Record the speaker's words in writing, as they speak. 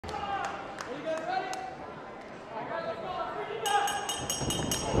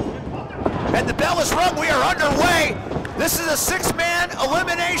And the bell is rung, we are underway. This is a six-man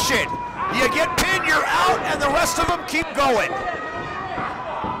elimination. You get pinned, you're out, and the rest of them keep going.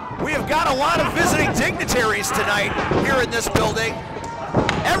 We have got a lot of visiting dignitaries tonight here in this building.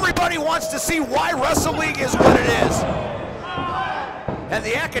 Everybody wants to see why Wrestle League is what it is. And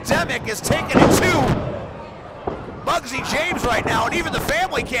the academic is taking it to Mugsy James right now, and even the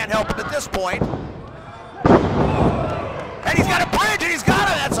family can't help him at this point. And he's got a bridge, and he's got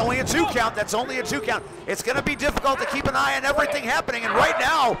it. That's only a 2 count. That's only a 2 count. It's going to be difficult to keep an eye on everything happening. And right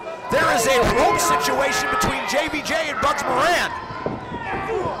now, there is a rope situation between JVJ and Bugs Moran.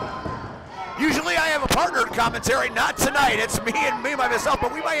 Usually I have a partnered commentary, not tonight. It's me and me by myself,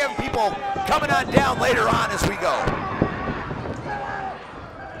 but we might have people coming on down later on as we go.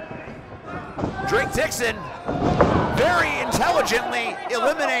 Drake Dixon very intelligently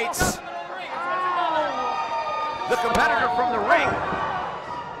eliminates the competitor from the ring,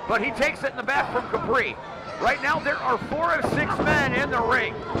 but he takes it in the back from CAPRI. Right now there are 4 of 6 men in the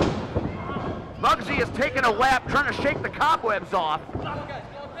ring. Mugsy has taken a lap trying to shake the cobwebs off.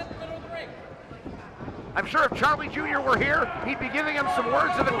 I'm sure if Charlie Jr. were here, he'd be giving him some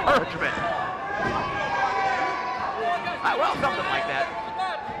words of encouragement. Well, something like that.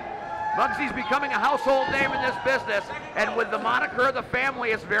 Mugsy's becoming a household name in this business, and with the moniker of the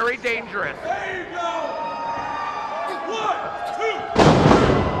family, it's very dangerous. There you go! 1, 2.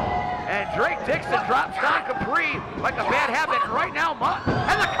 And Drake Dixon drops down CAPRI like a bad habit, and right now,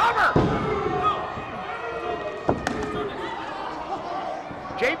 and the cover!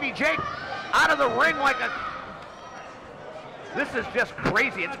 JVJ out of the ring like a... This is just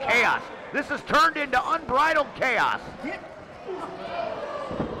crazy, it's chaos. This has turned into unbridled chaos.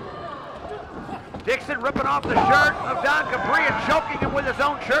 Dixon ripping off the shirt of Don CAPRI and choking him with his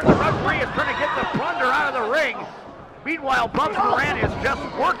own shirt. The referee is trying to get the plunder out of the ring. Meanwhile, Bugs Moran is just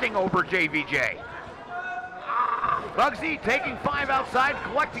working over JVJ. Bugsy taking 5 outside,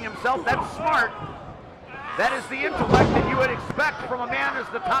 collecting himself. That's smart. That is the intellect that you would expect from a man as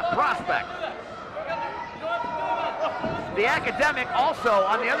the top prospect. The academic also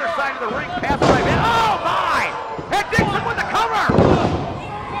on the other side of the ring, passed by him. Oh my! And Dixon with the cover!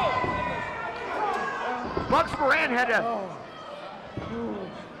 Bugs Moran had to...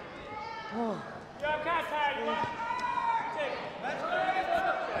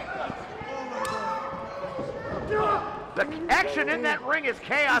 The action in that ring is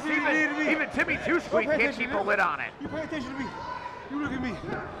chaos. Even Timmy Too Sweet can't keep a lid on it. You pay attention to me. You look at me.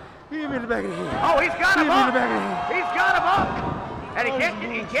 Hit him in the back of the head. Oh, he's got him up. In the back of the head. He's got him up. And he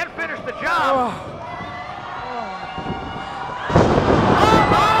can't finish the job. Oh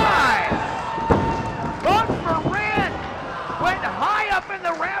my! Bugs Moran went high up in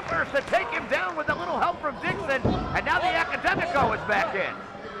the rafters to take him down with a little help from Dixon, and now the Academico is back in.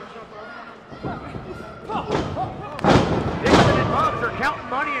 Dixon and Bugs are counting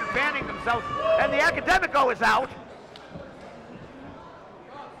money and fanning themselves, and the Academico is out.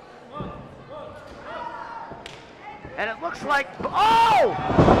 And it looks like, oh!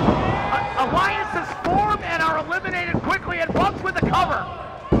 Alliances form and are eliminated quickly, and Bugs with the cover.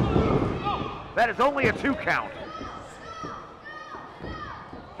 That is only a 2 count.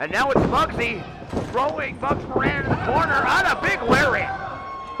 And now it's Mugsy throwing Bugs Moran in the corner on a big lariat.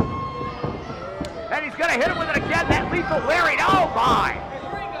 And he's gonna hit him with it again, that lethal lariat, oh my!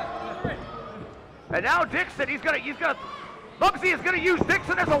 And now Dixon, Mugsy is gonna use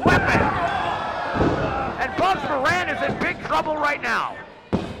Dixon as a weapon. And Bugs Moran is in big trouble right now.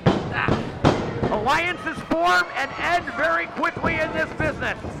 Alliances form and end very quickly in this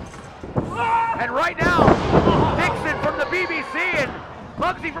business. And right now, Dixon from the BBC and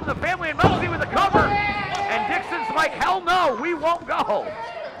Mugsy from the family, and Mugsy with the cover. And Dixon's like, hell no, we won't go.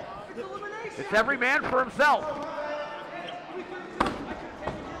 It's every man for himself.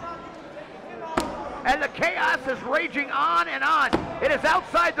 And the chaos is raging on and on. It is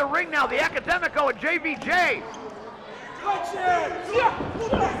outside the ring now, the Academico and JVJ.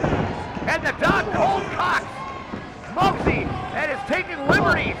 And the Don Cold Cox, Mugsy, and is taking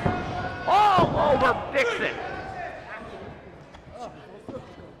liberties all over Dixon.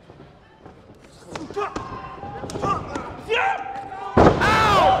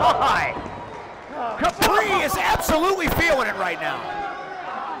 Oh my! CAPRI is absolutely feeling it right now.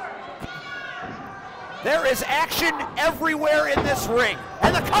 There is action everywhere in this ring.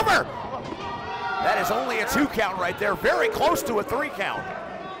 And the cover! That is only a 2 count right there, very close to a 3 count.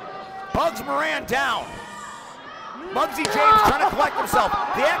 Bugs Moran down. Mugsy James trying to collect himself.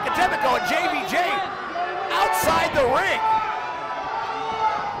 The Academico and JVJ outside the ring.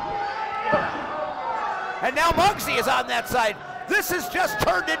 And now Mugsy is on that side. This has just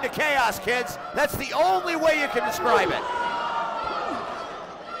turned into chaos, kids. That's the only way you can describe it.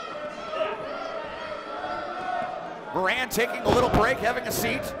 Moran taking a little break, having a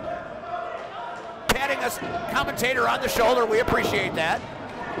seat. Patting us commentator on the shoulder, we appreciate that.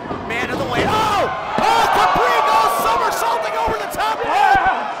 Man in the lane, oh! Oh, Capri goes somersaulting over the top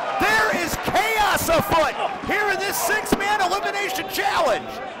rope! There is chaos afoot here in this 6-man elimination challenge.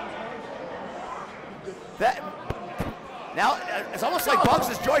 Now, it's almost like Bugs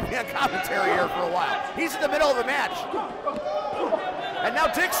has joined me on commentary here for a while. He's in the middle of the match. And now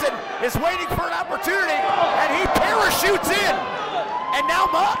DIXON is waiting for an opportunity, and he parachutes in. And now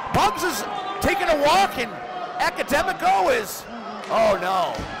Bugs is taking a walk, and Academico is, oh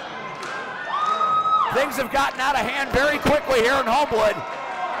no. Things have gotten out of hand very quickly here in Homewood.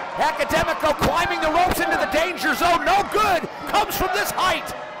 Academico climbing the ropes into the danger zone, no good, comes from this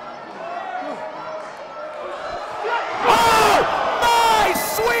height. Oh, my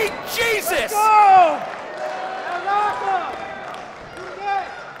sweet Jesus!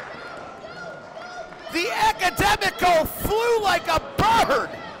 The Academico flew like a bird.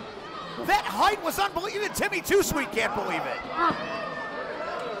 That height was unbelievable. Even Timmy Too Sweet can't believe it.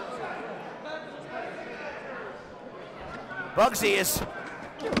 Bugs is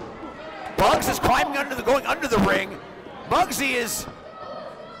climbing going under the ring. Mugsy is,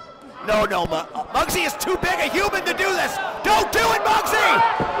 Mugsy is too big a human to do this. Don't do it, Mugsy!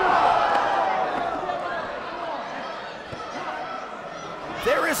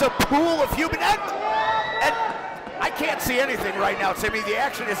 There is a pool of human, and I can't see anything right now, Timmy. The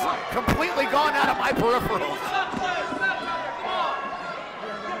action is completely gone out of my peripherals.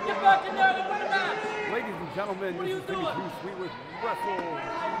 Get back in there and win the match. Ladies and gentlemen, this is Timmy Too Sweet with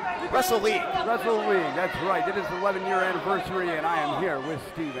Wrestle League. Wrestle League, that's right. It is the 11-year anniversary, and I am here with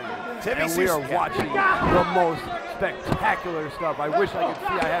Steven. Timmy, and we are watching the most spectacular stuff. I wish I could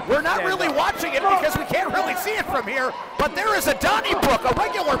see. We're not really watching it because we can't really see it from here, but there is a Donnybrook, a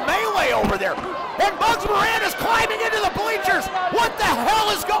regular melee over there. And Bugs Moran is climbing into the bleachers. What the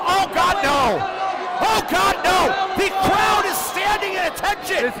hell is going on? Oh, God, no. Oh, God, no. The crowd is standing at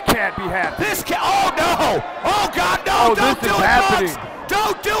attention. This can't be happening. This can't, oh, no. Oh, God, no. Oh, Don't this do is it, happening. Bugs.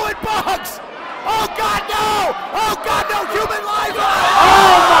 Don't do it, Bugs. Oh, God, no. Oh, God, no. Human lives. Oh,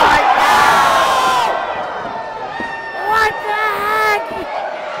 my God. What the heck?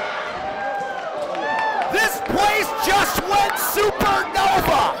 This place just went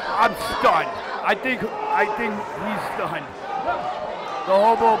supernova. I'm stunned. I think he's stunned. The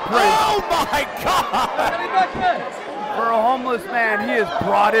Hobo Prince. Oh my God! For a homeless man, he has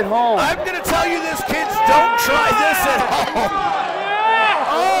brought it home. I'm gonna tell you this, kids, don't try this at home.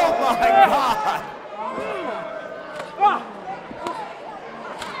 Oh my God!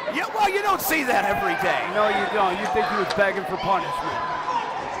 Yeah, well, you don't see that every day. No, you don't. You think he was begging for punishment.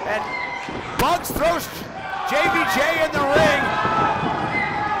 And Bugs throws JBJ in the ring.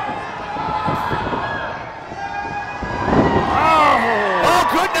 Oh,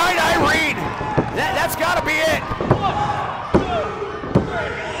 good night, Irene. That's got to be it.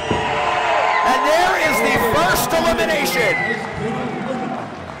 And there is the first elimination.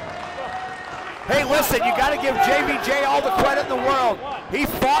 Hey, listen, you got to give JBJ all the credit in the world. He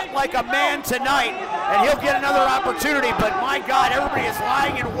fought like a man tonight, and he'll get another opportunity, but my God, everybody is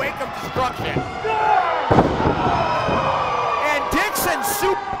lying in wake of destruction. And DIXON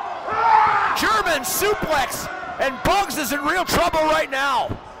German suplex. And Bugs is in real trouble right now.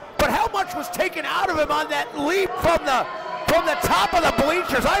 But how much was taken out of him on that leap from the top of the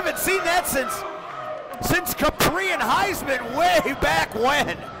bleachers? I haven't seen that since Capri and Heisman way back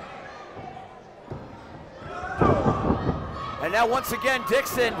when. And now once again,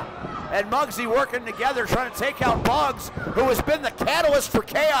 DIXON and Mugsy working together, trying to take out Bugs, who has been the catalyst for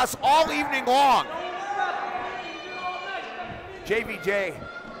chaos all evening long. JVJ.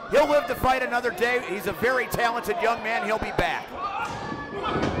 He'll live to fight another day. He's a very talented young man. He'll be back.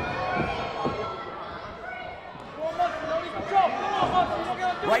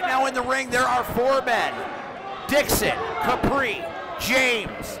 Right now in the ring, there are 4 men. DIXON, Capri,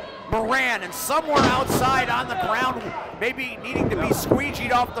 James, Moran, and somewhere outside on the ground, maybe needing to be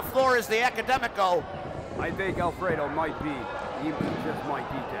squeegeed off the floor, is the Academico. I think Alfredo might be. He just might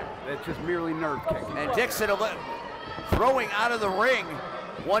be there. That's just merely nerve kicking. And DIXON throwing out of the ring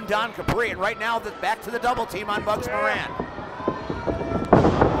one Don Capri, and right now back to the double team on Bugs Moran.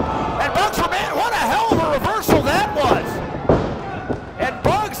 And Bugs Moran, what a hell of a reversal that was! And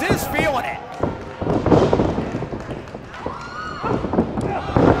Bugs is feeling it.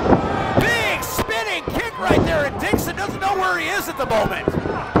 Big spinning kick right there, and DIXON doesn't know where he is at the moment.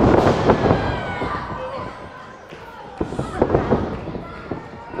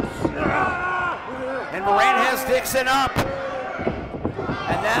 DIXON up.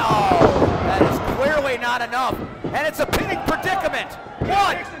 And now, that is clearly not enough. And it's a pinning predicament. 1,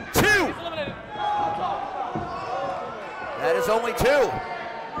 2. That is only 2.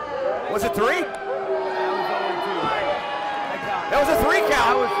 Was it 3? That was a 3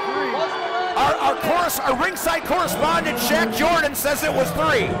 count. Our ringside correspondent, Shaq Jordan, says it was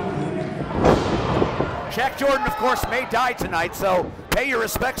 3. Shaq Jordan, of course, may die tonight, so pay your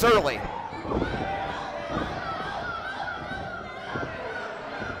respects early.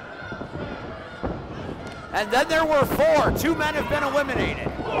 And then there were 4. 2 men have been eliminated.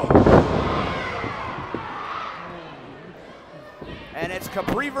 And it's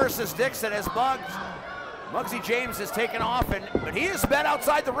CAPRI versus DIXON as MUGSY James has taken off, but he is met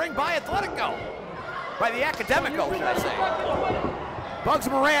outside the ring by Athletico. By the Academico, should I say. Bugs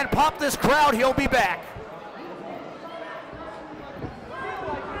Moran popped this crowd, he'll be back.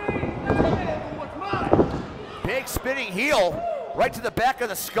 Big spinning heel right to the back of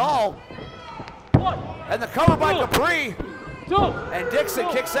the skull. And the cover by CAPRI. And DIXON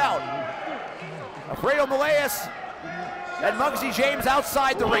kicks out. ALFREDO MELIES and MUGSY James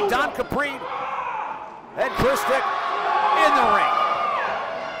outside the ring. Don CAPRI and Christic in the ring.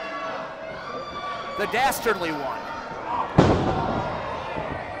 The dastardly one.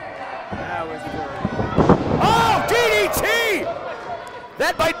 That was good. Oh, DDT!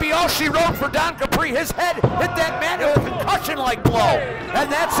 That might be all she wrote for Don CAPRI. His head hit that man with a concussion-like blow. And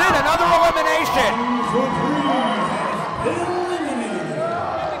that's it, another elimination.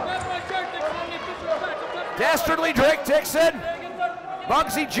 Dastardly Drake Dixon,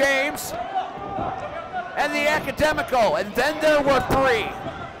 MUGSY James, and the Academico. And then there were 3.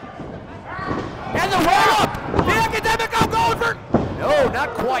 And the roll-up! The Academico going for... No,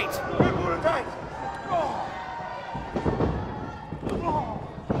 not quite.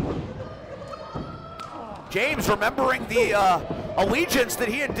 James remembering the allegiance that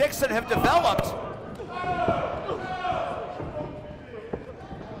he and DIXON have developed.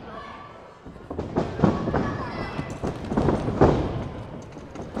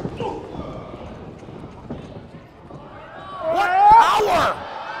 What power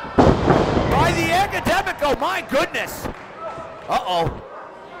by the Academico, my goodness. Uh-oh.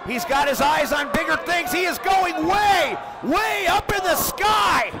 He's got his eyes on bigger things. He is going way, way up in the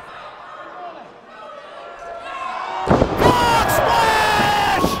sky.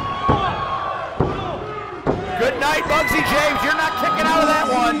 Splash! Good night, MUGSY James. You're not kicking out of that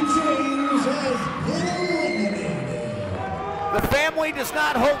one. The family does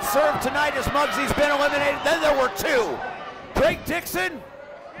not hold serve tonight as MUGSY's been eliminated. Then there were 2. Drake Dixon,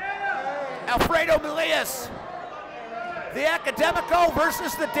 ALFREDO MELIES. The Academico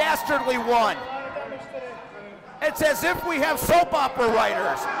versus the dastardly one. It's as if we have soap opera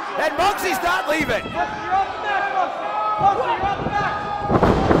writers. And MUGSY's not leaving.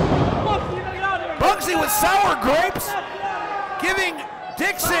 MUGSY with sour grapes, giving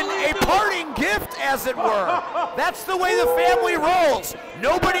DIXON a parting gift, as it were. That's the way the family rolls.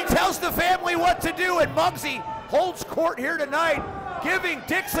 Nobody tells the family what to do, and MUGSY holds court here tonight, giving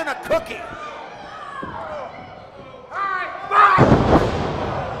DIXON a cookie.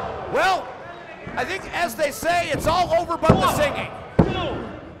 Well, I think, as they say, it's all over but the singing. 2,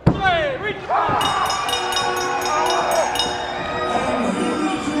 3, reach the ball.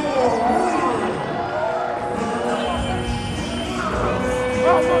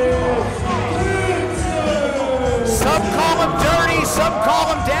 Some call him dirty, some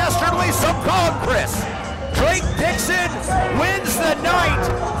call him dastardly, some call him Chris. Drake Dixon wins the night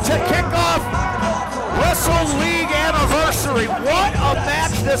to kick off Wrestle League anniversary. What a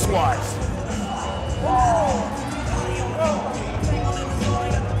match this was.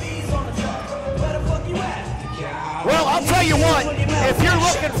 Well, I'll tell you what, if you're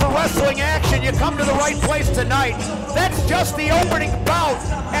looking for wrestling action, you come to the right place tonight. That's just the opening bout,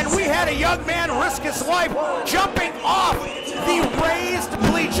 and we had a young man risk his life jumping off the raised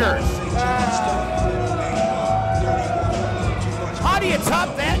bleachers. How do you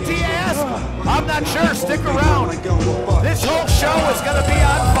top that, do you ask? I'm not sure, stick around. This whole show is gonna be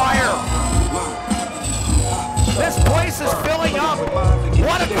on fire. This place is filling up.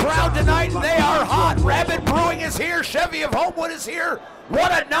 What a crowd tonight, they are hot. Rabbit Brewing is here, Chevy of Homewood is here.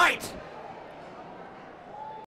 What a night.